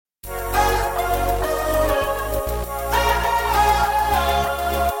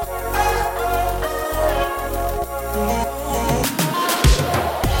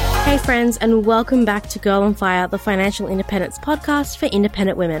friends, and welcome back to Girl on Fire, the financial independence podcast for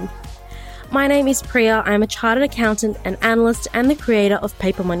independent women. My name is Priya. I'm a chartered accountant and analyst and the creator of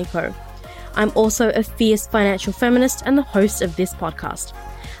Paper Money Co. I'm also a fierce financial feminist and the host of this podcast.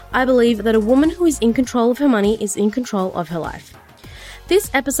 I believe that a woman who is in control of her money is in control of her life.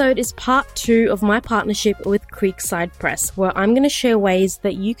 This episode is part 2 of my partnership with Creekside Press, where I'm going to share ways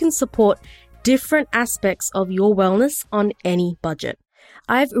that you can support different aspects of your wellness on any budget.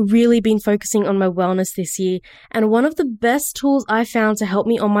 I've really been focusing on my wellness this year, and one of the best tools I found to help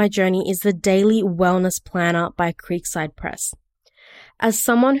me on my journey is the Daily Wellness Planner by Creekside Press. As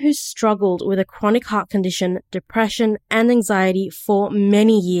someone who's struggled with a chronic heart condition, depression, and anxiety for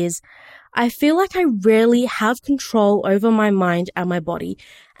many years, I feel like I rarely have control over my mind and my body,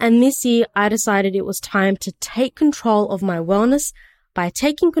 and this year I decided it was time to take control of my wellness by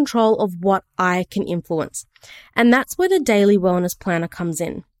taking control of what I can influence. And that's where the Daily Wellness Planner comes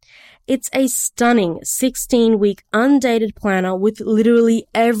in. It's a stunning 16-week undated planner with literally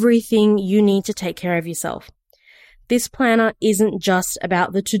everything you need to take care of yourself. This planner isn't just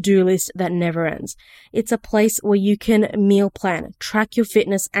about the to-do list that never ends. It's a place where you can meal plan, track your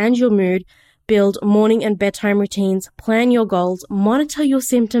fitness and your mood, build morning and bedtime routines, plan your goals, monitor your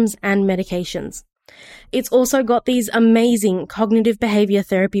symptoms and medications. It's also got these amazing cognitive behavior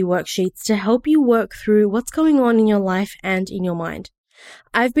therapy worksheets to help you work through what's going on in your life and in your mind.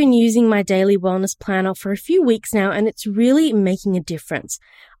 I've been using my Daily Wellness Planner for a few weeks now, and it's really making a difference.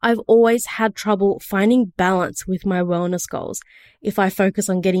 I've always had trouble finding balance with my wellness goals. If I focus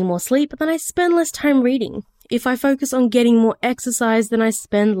on getting more sleep, then I spend less time reading. If I focus on getting more exercise, then I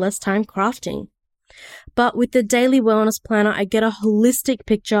spend less time crafting. But with the Daily Wellness Planner, I get a holistic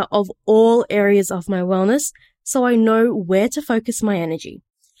picture of all areas of my wellness, so I know where to focus my energy.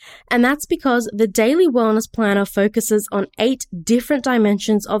 And that's because the Daily Wellness Planner focuses on 8 different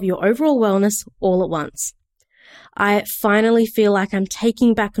dimensions of your overall wellness all at once. I finally feel like I'm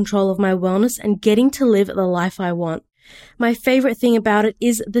taking back control of my wellness and getting to live the life I want. My favorite thing about it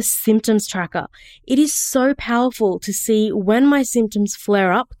is the symptoms tracker. It is so powerful to see when my symptoms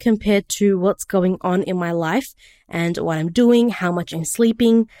flare up compared to what's going on in my life and what I'm doing, how much I'm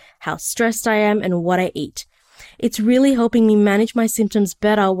sleeping, how stressed I am, and what I eat. It's really helping me manage my symptoms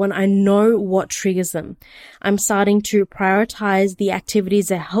better when I know what triggers them. I'm starting to prioritize the activities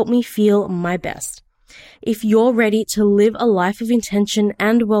that help me feel my best. If you're ready to live a life of intention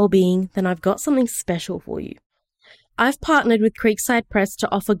and well-being, then I've got something special for you. I've partnered with Creekside Press to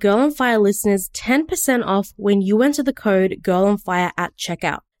offer Girl on Fire listeners 10% off when you enter the code GIRLONFIRE at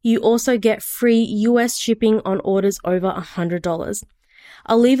checkout. You also get free US shipping on orders over $100.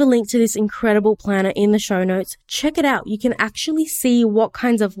 I'll leave a link to this incredible planner in the show notes. Check it out. You can actually see what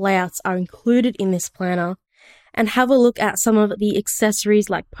kinds of layouts are included in this planner and have a look at some of the accessories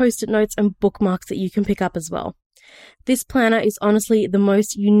like post-it notes and bookmarks that you can pick up as well. This planner is honestly the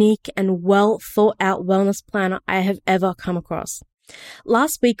most unique and well thought out wellness planner I have ever come across.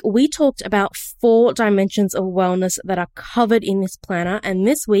 Last week, we talked about 4 dimensions of wellness that are covered in this planner, and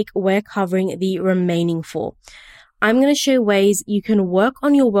this week we're covering the remaining 4. I'm going to share ways you can work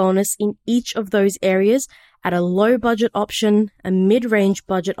on your wellness in each of those areas at a low budget option, a mid-range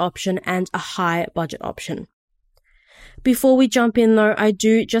budget option, and a high budget option. Before we jump in though, I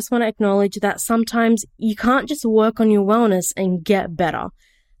do just want to acknowledge that sometimes you can't just work on your wellness and get better.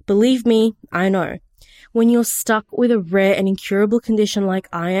 Believe me, I know. When you're stuck with a rare and incurable condition like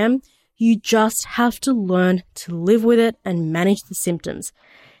I am, you just have to learn to live with it and manage the symptoms.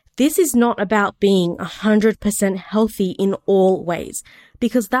 This is not about being 100% healthy in all ways,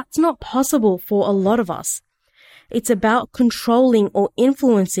 because that's not possible for a lot of us. It's about controlling or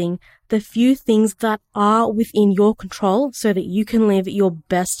influencing the few things that are within your control so that you can live your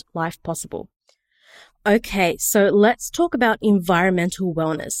best life possible. Okay, so let's talk about environmental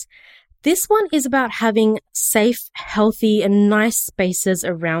wellness. This one is about having safe, healthy, and nice spaces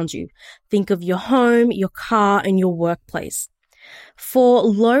around you. Think of your home, your car, and your workplace. For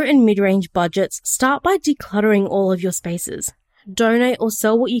low and mid-range budgets, start by decluttering all of your spaces. Donate or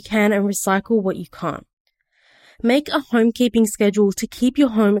sell what you can and recycle what you can't. Make a homekeeping schedule to keep your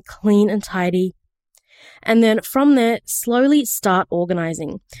home clean and tidy. And then from there, slowly start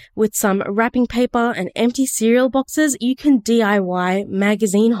organizing. With some wrapping paper and empty cereal boxes, you can DIY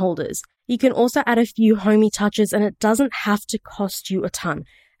magazine holders. You can also add a few homey touches, and it doesn't have to cost you a ton.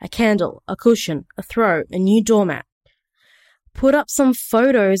 A candle, a cushion, a throw, a new doormat. Put up some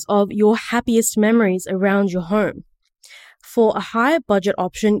photos of your happiest memories around your home. For a higher budget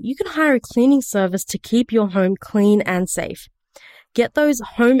option, you can hire a cleaning service to keep your home clean and safe. Get those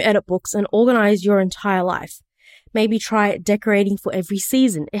home edit books and organize your entire life. Maybe try decorating for every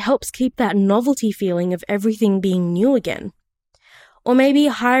season. It helps keep that novelty feeling of everything being new again. Or maybe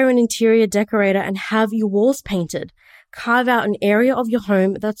hire an interior decorator and have your walls painted. Carve out an area of your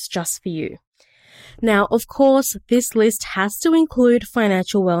home that's just for you. Now, of course, this list has to include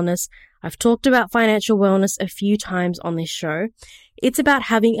financial wellness. I've talked about financial wellness a few times on this show. It's about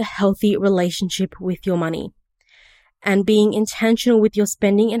having a healthy relationship with your money and being intentional with your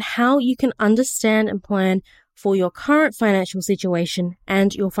spending and how you can understand and plan for your current financial situation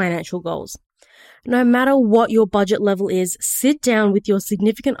and your financial goals. No matter what your budget level is, sit down with your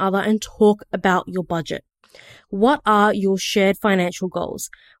significant other and talk about your budget. What are your shared financial goals?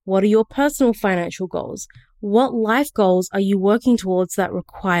 What are your personal financial goals? What life goals are you working towards that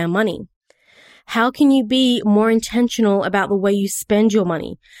require money? How can you be more intentional about the way you spend your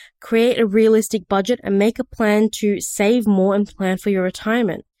money? Create a realistic budget and make a plan to save more and plan for your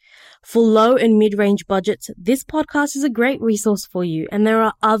retirement. For low and mid-range budgets, this podcast is a great resource for you, and there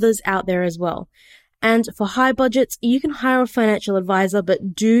are others out there as well. And for high budgets, you can hire a financial advisor,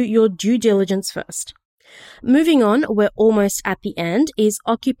 but do your due diligence first. Moving on, we're almost at the end, is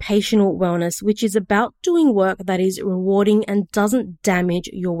occupational wellness, which is about doing work that is rewarding and doesn't damage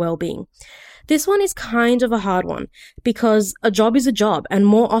your well-being. This one is kind of a hard one because a job is a job, and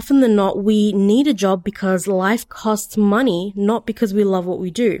more often than not, we need a job because life costs money, not because we love what we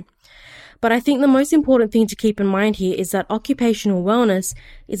do. But I think the most important thing to keep in mind here is that occupational wellness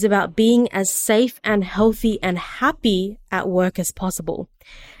is about being as safe and healthy and happy at work as possible.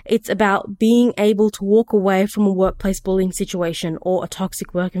 It's about being able to walk away from a workplace bullying situation or a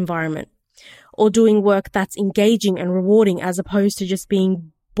toxic work environment, or doing work that's engaging and rewarding as opposed to just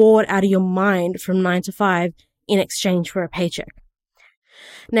being bored out of your mind from 9 to 5 in exchange for a paycheck.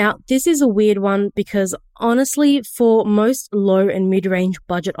 Now, this is a weird one because honestly, for most low and mid-range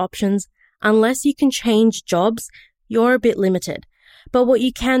budget options, unless you can change jobs, you're a bit limited. But what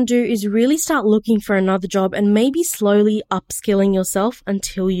you can do is really start looking for another job and maybe slowly upskilling yourself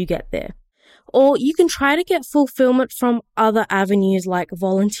until you get there. Or you can try to get fulfillment from other avenues like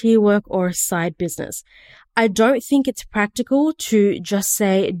volunteer work or a side business. I don't think it's practical to just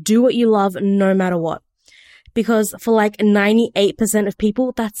say, do what you love no matter what. Because for like 98% of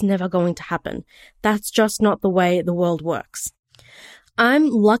people, that's never going to happen. That's just not the way the world works. I'm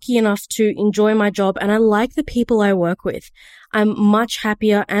lucky enough to enjoy my job and I like the people I work with. I'm much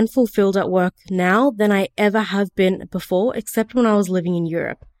happier and fulfilled at work now than I ever have been before, except when I was living in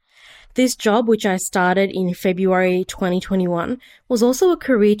Europe. This job, which I started in February 2021, was also a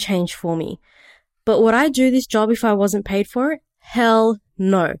career change for me. But would I do this job if I wasn't paid for it? Hell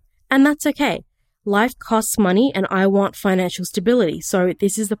no. And that's okay. Life costs money and I want financial stability, so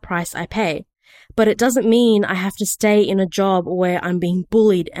this is the price I pay. But it doesn't mean I have to stay in a job where I'm being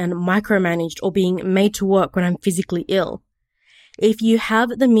bullied and micromanaged or being made to work when I'm physically ill. If you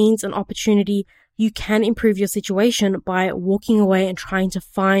have the means and opportunity, you can improve your situation by walking away and trying to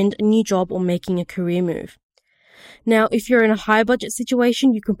find a new job or making a career move. Now, if you're in a high budget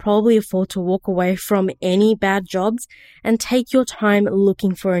situation, you can probably afford to walk away from any bad jobs and take your time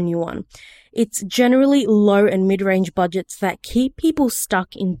looking for a new one. It's generally low and mid-range budgets that keep people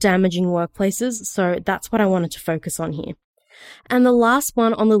stuck in damaging workplaces, so that's what I wanted to focus on here. And the last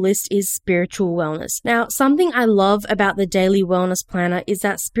one on the list is spiritual wellness. Now, something I love about the Daily Wellness Planner is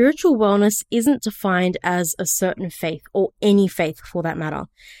that spiritual wellness isn't defined as a certain faith, or any faith for that matter.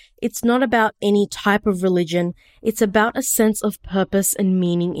 It's not about any type of religion. It's about a sense of purpose and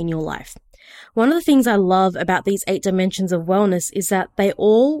meaning in your life. One of the things I love about these 8 dimensions of wellness is that they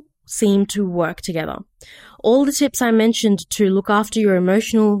all seem to work together. All the tips I mentioned to look after your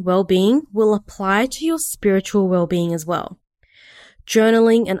emotional well-being will apply to your spiritual well-being as well.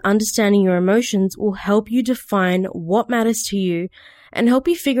 Journaling and understanding your emotions will help you define what matters to you and help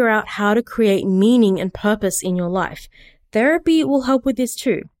you figure out how to create meaning and purpose in your life. Therapy will help with this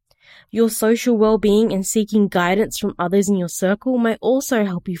too. Your social well-being and seeking guidance from others in your circle may also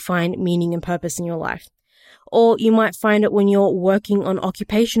help you find meaning and purpose in your life. Or you might find it when you're working on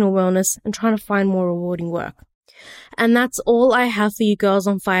occupational wellness and trying to find more rewarding work. And that's all I have for you girls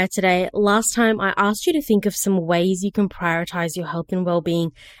on fire today. Last time I asked you to think of some ways you can prioritize your health and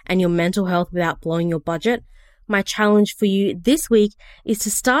well-being and your mental health without blowing your budget. My challenge for you this week is to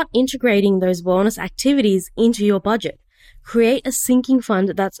start integrating those wellness activities into your budget. Create a sinking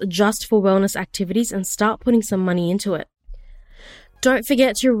fund that's just for wellness activities and start putting some money into it. Don't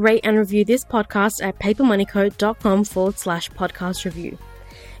forget to rate and review this podcast at papermoneyco.com/podcast review.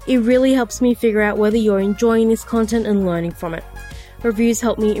 It really helps me figure out whether you're enjoying this content and learning from it. Reviews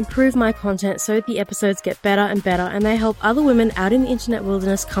help me improve my content so the episodes get better and better, and they help other women out in the internet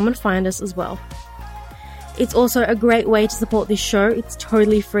wilderness come and find us as well. It's also a great way to support this show. It's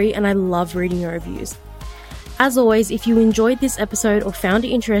totally free and I love reading your reviews. As always, if you enjoyed this episode or found it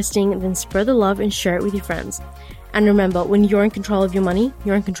interesting, then spread the love and share it with your friends. And remember, when you're in control of your money,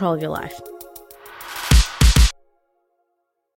 you're in control of your life.